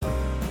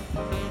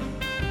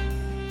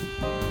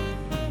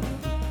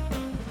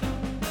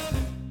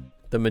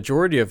The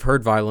majority of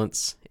herd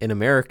violence in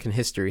American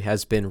history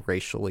has been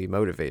racially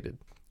motivated.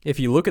 If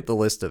you look at the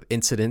list of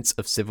incidents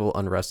of civil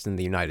unrest in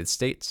the United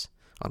States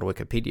on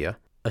Wikipedia,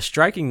 a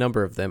striking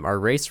number of them are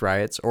race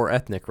riots or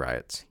ethnic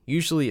riots,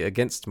 usually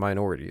against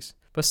minorities.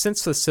 But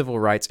since the civil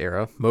rights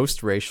era,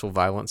 most racial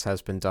violence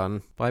has been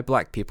done by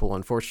black people,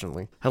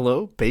 unfortunately.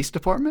 Hello, base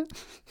department?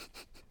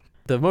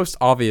 The most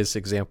obvious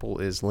example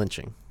is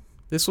lynching.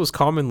 This was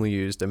commonly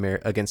used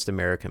against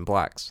American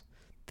blacks.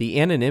 The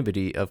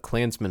anonymity of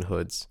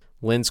Klansmanhoods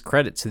lends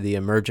credit to the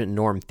emergent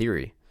norm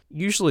theory.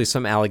 Usually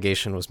some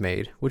allegation was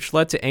made, which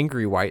led to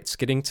angry whites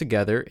getting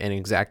together and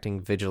exacting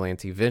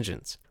vigilante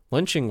vengeance.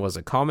 Lynching was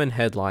a common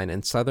headline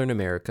in Southern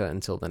America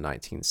until the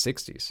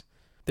 1960s.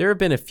 There have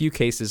been a few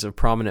cases of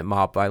prominent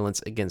mob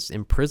violence against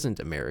imprisoned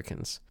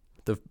Americans.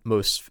 The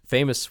most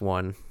famous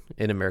one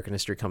in American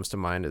history comes to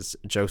mind is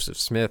Joseph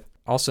Smith,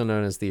 also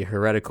known as the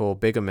heretical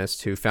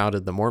bigamist who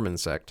founded the Mormon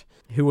sect,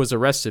 who was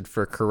arrested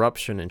for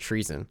corruption and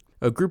treason.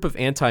 A group of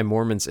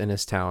anti-Mormons in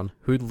his town,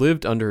 who'd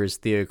lived under his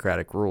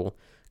theocratic rule,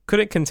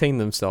 couldn't contain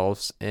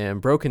themselves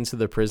and broke into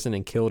the prison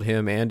and killed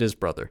him and his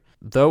brother.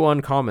 Though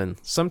uncommon,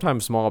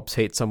 sometimes mobs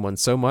hate someone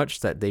so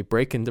much that they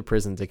break into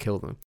prison to kill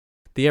them.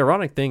 The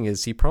ironic thing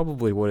is he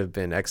probably would have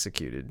been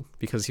executed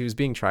because he was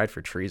being tried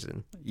for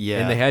treason. Yeah.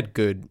 And they had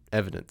good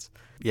evidence.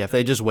 Yeah, if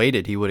they just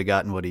waited, he would have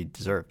gotten what he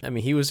deserved. I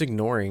mean, he was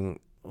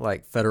ignoring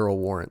federal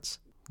warrants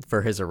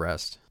for his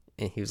arrest.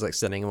 And he was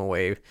sending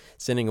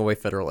away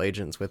federal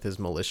agents with his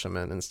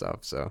militiamen and stuff.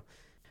 So,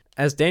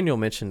 as Daniel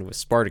mentioned with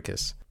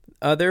Spartacus,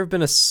 there have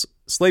been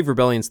slave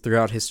rebellions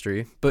throughout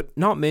history, but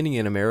not many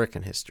in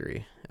American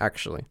history,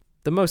 actually.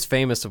 The most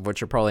famous of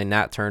which are probably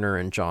Nat Turner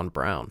and John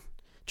Brown.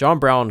 John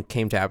Brown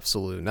came to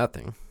absolute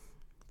nothing,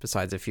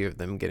 besides a few of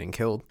them getting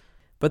killed.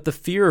 But the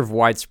fear of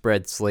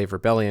widespread slave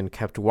rebellion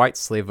kept white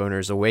slave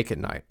owners awake at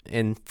night,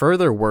 and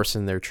further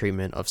worsened their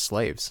treatment of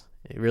slaves.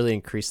 It really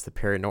increased the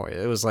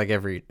paranoia. It was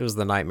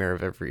the nightmare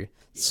of every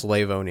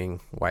slave-owning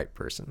white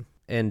person.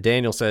 And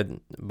Daniel said,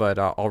 but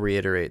I'll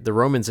reiterate, the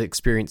Romans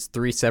experienced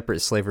 3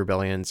 separate slave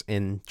rebellions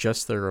in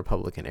just the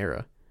Republican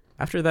era.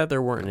 After that,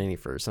 there weren't any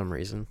for some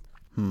reason.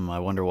 I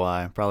wonder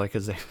why. Probably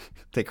because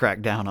they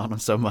cracked down on them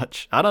so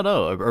much. I don't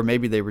know. Or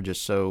maybe they were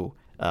just so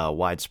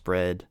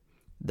widespread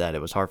that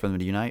it was hard for them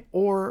to unite.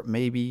 Or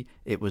maybe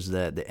it was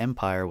that the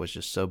empire was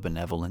just so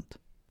benevolent.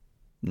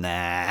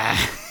 Nah.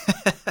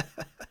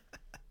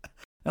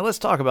 Now let's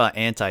talk about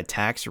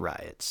anti-tax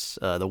riots.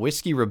 The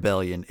Whiskey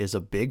Rebellion is a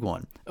big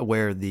one,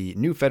 where the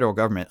new federal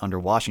government under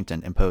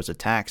Washington imposed a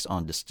tax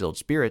on distilled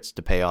spirits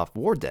to pay off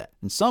war debt,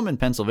 and some in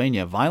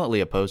Pennsylvania violently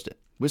opposed it.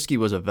 Whiskey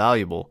was a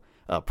valuable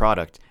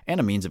product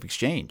and a means of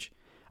exchange.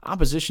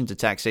 Opposition to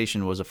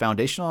taxation was a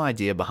foundational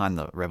idea behind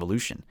the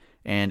revolution,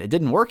 and it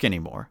didn't work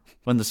anymore.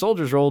 When the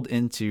soldiers rolled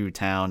into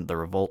town, the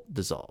revolt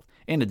dissolved.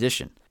 In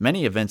addition,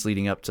 many events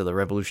leading up to the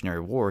Revolutionary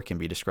War can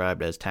be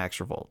described as tax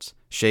revolts.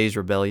 Shays'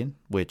 Rebellion,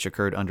 which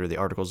occurred under the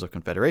Articles of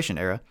Confederation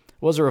era,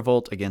 was a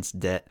revolt against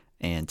debt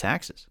and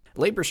taxes.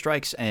 Labor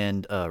strikes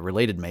and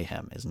related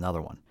mayhem is another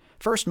one.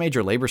 First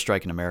major labor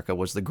strike in America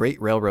was the Great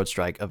Railroad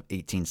Strike of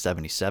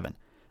 1877.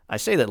 I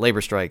say that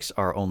labor strikes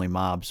are only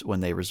mobs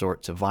when they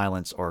resort to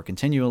violence or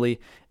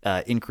continually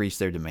increase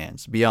their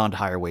demands beyond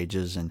higher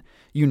wages and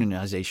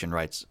unionization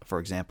rights, for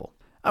example.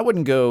 I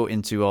wouldn't go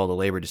into all the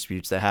labor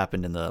disputes that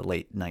happened in the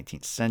late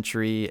 19th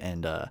century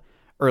and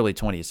early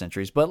 20th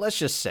centuries, but let's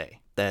just say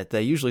that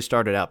they usually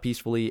started out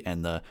peacefully,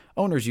 and the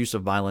owner's use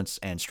of violence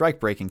and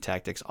strike-breaking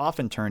tactics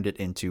often turned it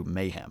into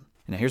mayhem.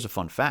 And here's a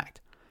fun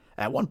fact.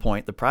 At one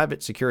point, the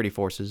private security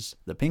forces,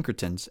 the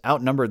Pinkertons,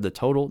 outnumbered the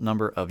total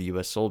number of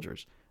U.S.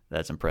 soldiers.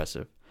 That's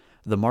impressive.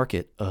 The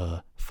market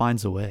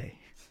finds a way,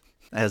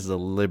 as the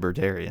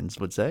libertarians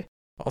would say.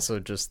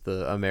 Also, just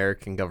the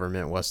American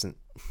government wasn't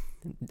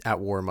at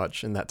war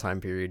much in that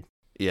time period.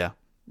 Yeah,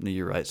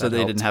 you're right. So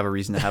they didn't have a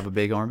reason to have a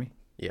big army?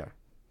 Yeah.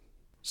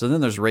 So then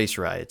there's race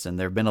riots, and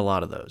there have been a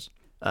lot of those,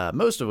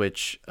 most of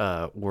which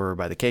were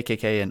by the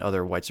KKK and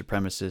other white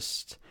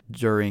supremacists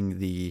during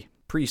the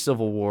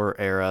pre-Civil War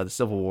era, the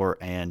Civil War,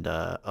 and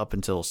up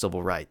until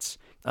civil rights.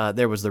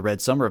 There was the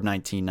Red Summer of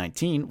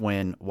 1919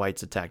 when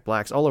whites attacked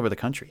blacks all over the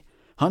country.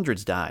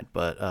 Hundreds died,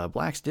 but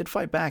blacks did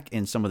fight back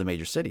in some of the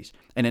major cities.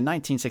 And in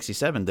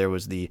 1967, there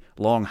was the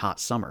Long Hot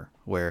Summer,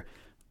 where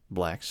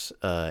blacks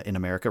in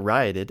America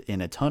rioted in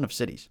a ton of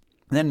cities.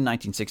 And then in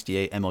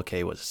 1968,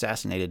 MLK was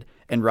assassinated,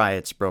 and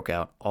riots broke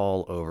out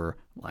all over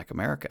Black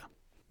America.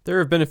 There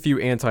have been a few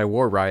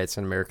anti-war riots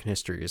in American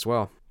history as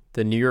well.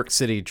 The New York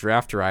City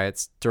draft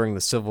riots during the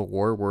Civil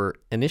War were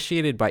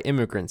initiated by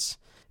immigrants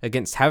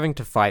against having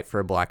to fight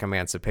for black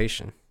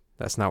emancipation.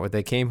 That's not what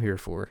they came here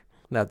for.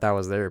 That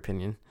was their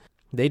opinion.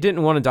 They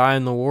didn't want to die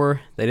in the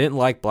war, they didn't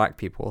like black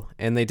people,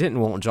 and they didn't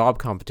want job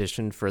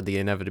competition for the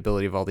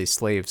inevitability of all these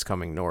slaves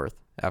coming north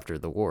after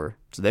the war.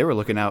 So they were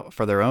looking out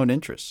for their own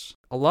interests.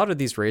 A lot of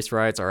these race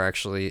riots are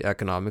actually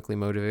economically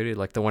motivated.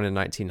 Like the one in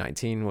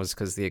 1919 was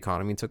because the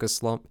economy took a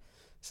slump,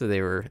 so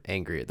they were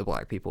angry at the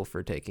black people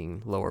for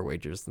taking lower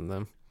wages than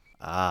them.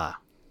 Ah.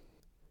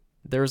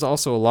 There was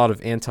also a lot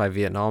of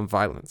anti-Vietnam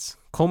violence.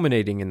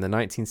 culminating in the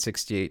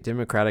 1968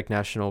 Democratic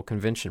National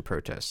Convention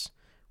protests,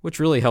 which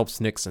really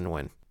helps Nixon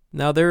win.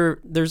 Now,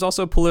 there's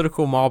also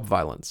political mob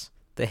violence.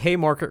 The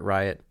Haymarket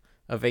Riot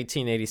of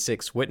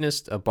 1886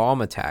 witnessed a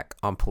bomb attack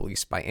on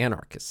police by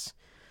anarchists.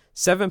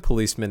 7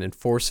 policemen and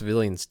 4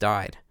 civilians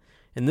died,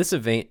 and this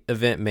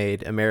event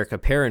made America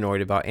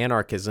paranoid about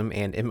anarchism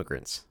and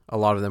immigrants. A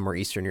lot of them were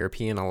Eastern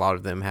European. A lot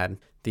of them had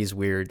these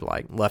weird,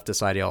 like,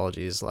 leftist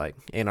ideologies like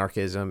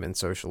anarchism and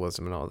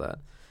socialism and all that.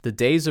 The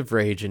Days of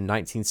Rage in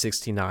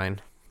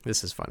 1969,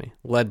 this is funny,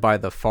 led by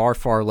the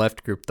far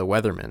left group The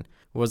Weathermen,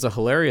 was a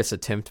hilarious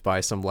attempt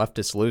by some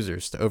leftist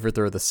losers to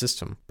overthrow the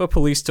system, but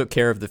police took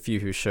care of the few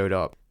who showed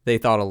up. They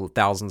thought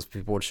thousands of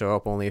people would show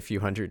up, only a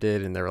few hundred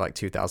did, and there were like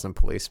 2,000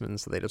 policemen,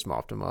 so they just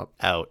mopped them up.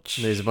 Ouch.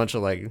 And there's a bunch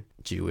of like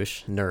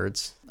Jewish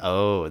nerds.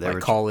 Oh, they like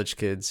were college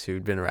kids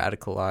who'd been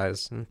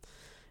radicalized. And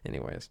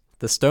anyways,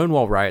 the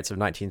Stonewall riots of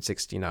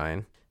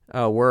 1969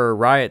 were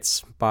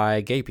riots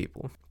by gay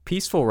people.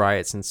 Peaceful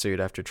riots ensued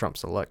after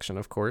Trump's election,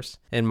 of course,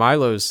 and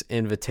Milo's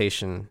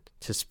invitation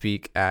to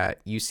speak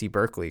at UC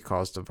Berkeley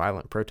caused a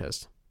violent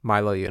protest.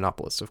 Milo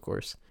Yiannopoulos, of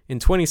course. In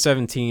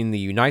 2017, the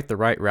Unite the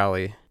Right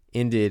rally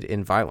ended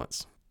in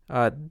violence.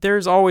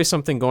 There's always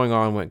something going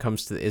on when it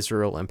comes to the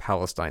Israel and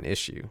Palestine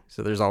issue,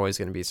 so there's always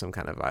going to be some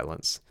kind of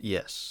violence.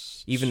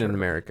 Yes. Even sure. in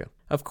America.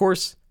 Of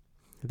course,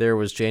 there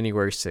was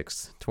January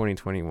 6th,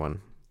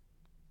 2021,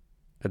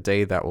 a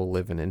day that will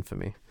live in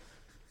infamy.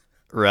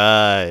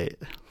 Right.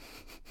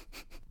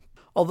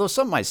 Although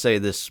some might say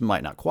this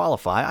might not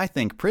qualify, I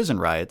think prison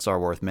riots are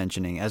worth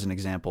mentioning as an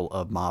example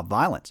of mob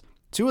violence.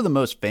 2 of the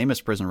most famous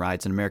prison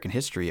riots in American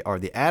history are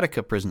the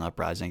Attica Prison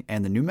Uprising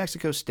and the New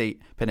Mexico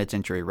State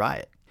Penitentiary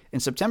Riot. In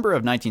September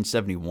of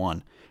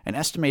 1971, an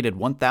estimated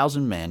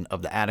 1,000 men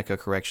of the Attica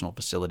Correctional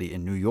Facility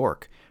in New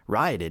York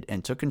rioted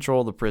and took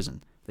control of the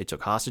prison. They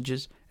took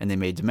hostages, and they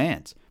made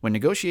demands. When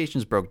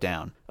negotiations broke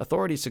down,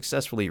 authorities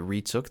successfully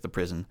retook the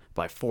prison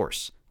by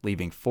force,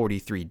 leaving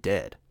 43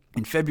 dead.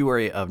 In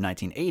February of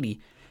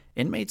 1980,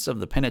 inmates of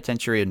the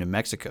Penitentiary of New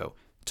Mexico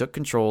took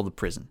control of the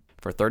prison.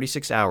 For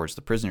 36 hours,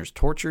 the prisoners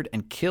tortured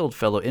and killed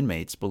fellow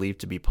inmates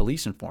believed to be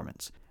police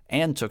informants,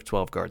 and took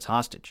 12 guards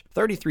hostage.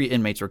 33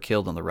 inmates were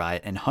killed in the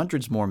riot, and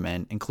hundreds more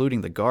men,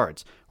 including the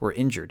guards, were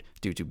injured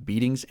due to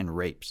beatings and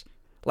rapes.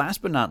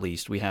 Last but not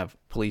least, we have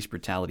police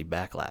brutality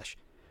backlash.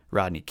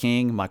 Rodney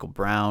King, Michael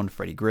Brown,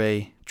 Freddie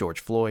Gray, George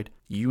Floyd,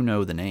 you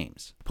know the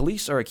names.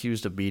 Police are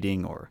accused of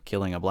beating or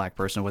killing a black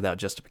person without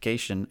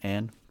justification,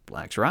 and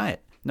blacks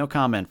riot. No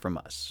comment from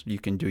us. You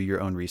can do your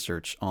own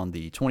research on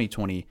the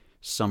 2020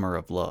 Summer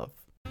of Love.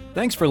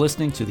 Thanks for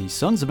listening to the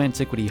Sons of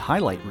Antiquity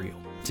highlight reel.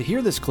 To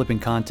hear this clip in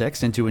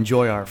context and to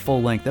enjoy our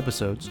full-length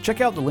episodes, check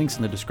out the links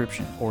in the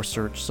description or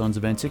search Sons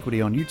of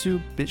Antiquity on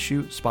YouTube,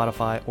 BitChute,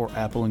 Spotify, or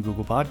Apple and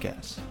Google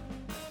Podcasts.